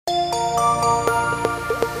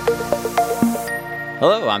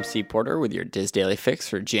Hello, I'm Steve Porter with your Diz Daily Fix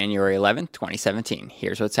for January 11th, 2017.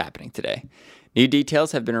 Here's what's happening today. New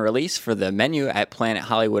details have been released for the menu at Planet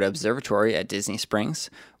Hollywood Observatory at Disney Springs.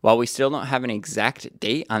 While we still don't have an exact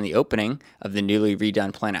date on the opening of the newly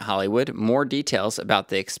redone Planet Hollywood, more details about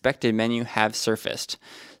the expected menu have surfaced.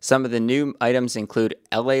 Some of the new items include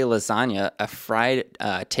LA lasagna, a fried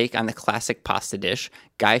take on the classic pasta dish,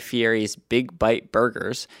 Guy Fieri's Big Bite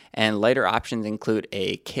burgers, and lighter options include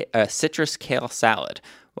a citrus kale salad.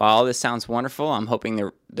 While all this sounds wonderful, I'm hoping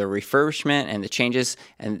the refurbishment and the changes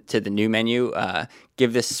to the new menu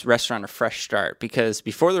give this restaurant a fresh start, because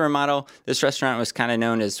before the remodel, this restaurant was kind of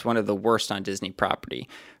known as one of the worst on Disney property.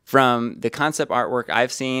 From the concept artwork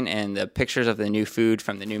I've seen and the pictures of the new food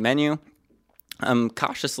from the new menu, I'm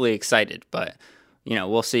cautiously excited, but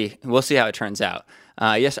we'll see. We'll see how it turns out.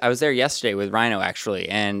 Yes, I was there yesterday with Rhino, actually,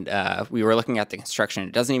 and we were looking at the construction.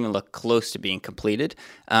 It doesn't even look close to being completed.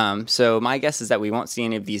 So my guess is that we won't see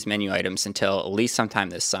any of these menu items until at least sometime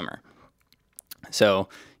this summer. So,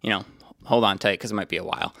 hold on tight because it might be a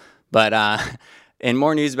while. But in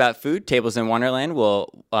more news about food, Tables in Wonderland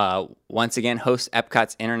will once again host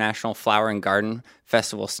Epcot's International Flower and Garden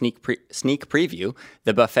Festival sneak preview.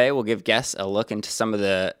 The buffet will give guests a look into some of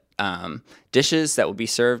the dishes that will be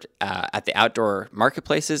served at the outdoor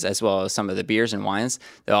marketplaces, as well as some of the beers and wines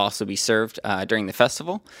that will also be served during the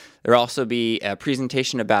festival. There will also be a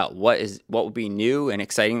presentation about what will be new and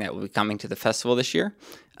exciting that will be coming to the festival this year.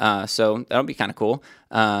 So that'll be kind of cool.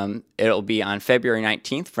 It'll be on February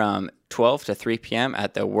 19th from 12 to 3 p.m.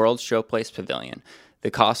 at the World Showplace Pavilion.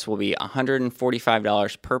 The cost will be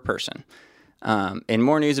 $145 per person. In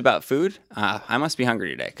more news about food, I must be hungry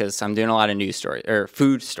today because I'm doing a lot of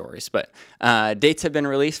food stories. But dates have been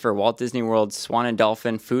released for Walt Disney World's Swan and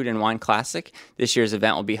Dolphin Food and Wine Classic. This year's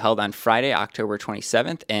event will be held on Friday, October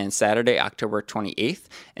 27th and Saturday, October 28th,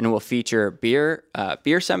 and will feature beer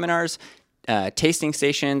seminars, tasting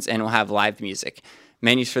stations, and will have live music.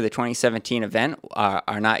 Menus for the 2017 event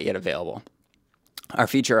are not yet available. Our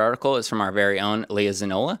feature article is from our very own Leah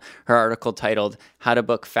Zanola. Her article, titled How to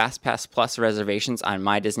Book FastPass Plus Reservations on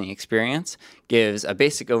My Disney Experience, gives a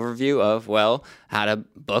basic overview of, how to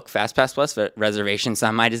book FastPass Plus reservations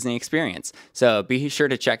on My Disney Experience. So be sure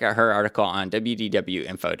to check out her article on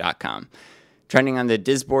wdwinfo.com. Trending on the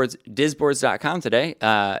dizboards.com today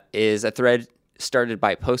is a thread started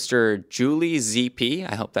by poster Julie ZP,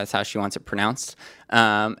 I hope that's how she wants it pronounced,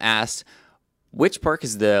 asked, which park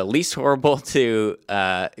is the least horrible to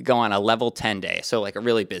go on a level 10 day? So like a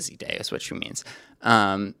really busy day is what she means.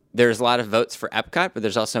 There's a lot of votes for Epcot, but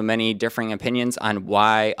there's also many differing opinions on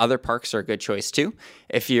why other parks are a good choice too.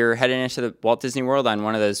 If you're heading into the Walt Disney World on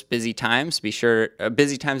one of those busy times,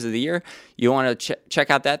 busy times of the year, you want to check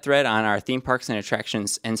out that thread on our Theme Parks and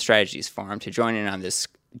Attractions and Strategies forum to join in on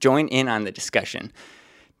the discussion.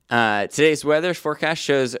 Today's weather forecast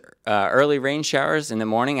shows early rain showers in the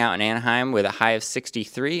morning out in Anaheim with a high of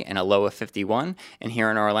 63 and a low of 51. And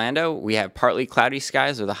here in Orlando, we have partly cloudy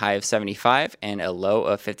skies with a high of 75 and a low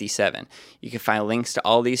of 57. You can find links to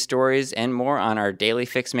all these stories and more on our Daily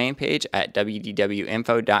Fix main page at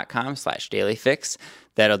wdwinfo.com/dailyfix.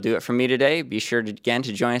 That'll do it for me today. Be sure to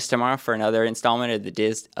join us tomorrow for another installment of the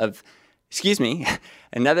Diz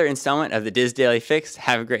Daily Fix.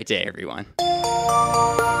 Have a great day, everyone.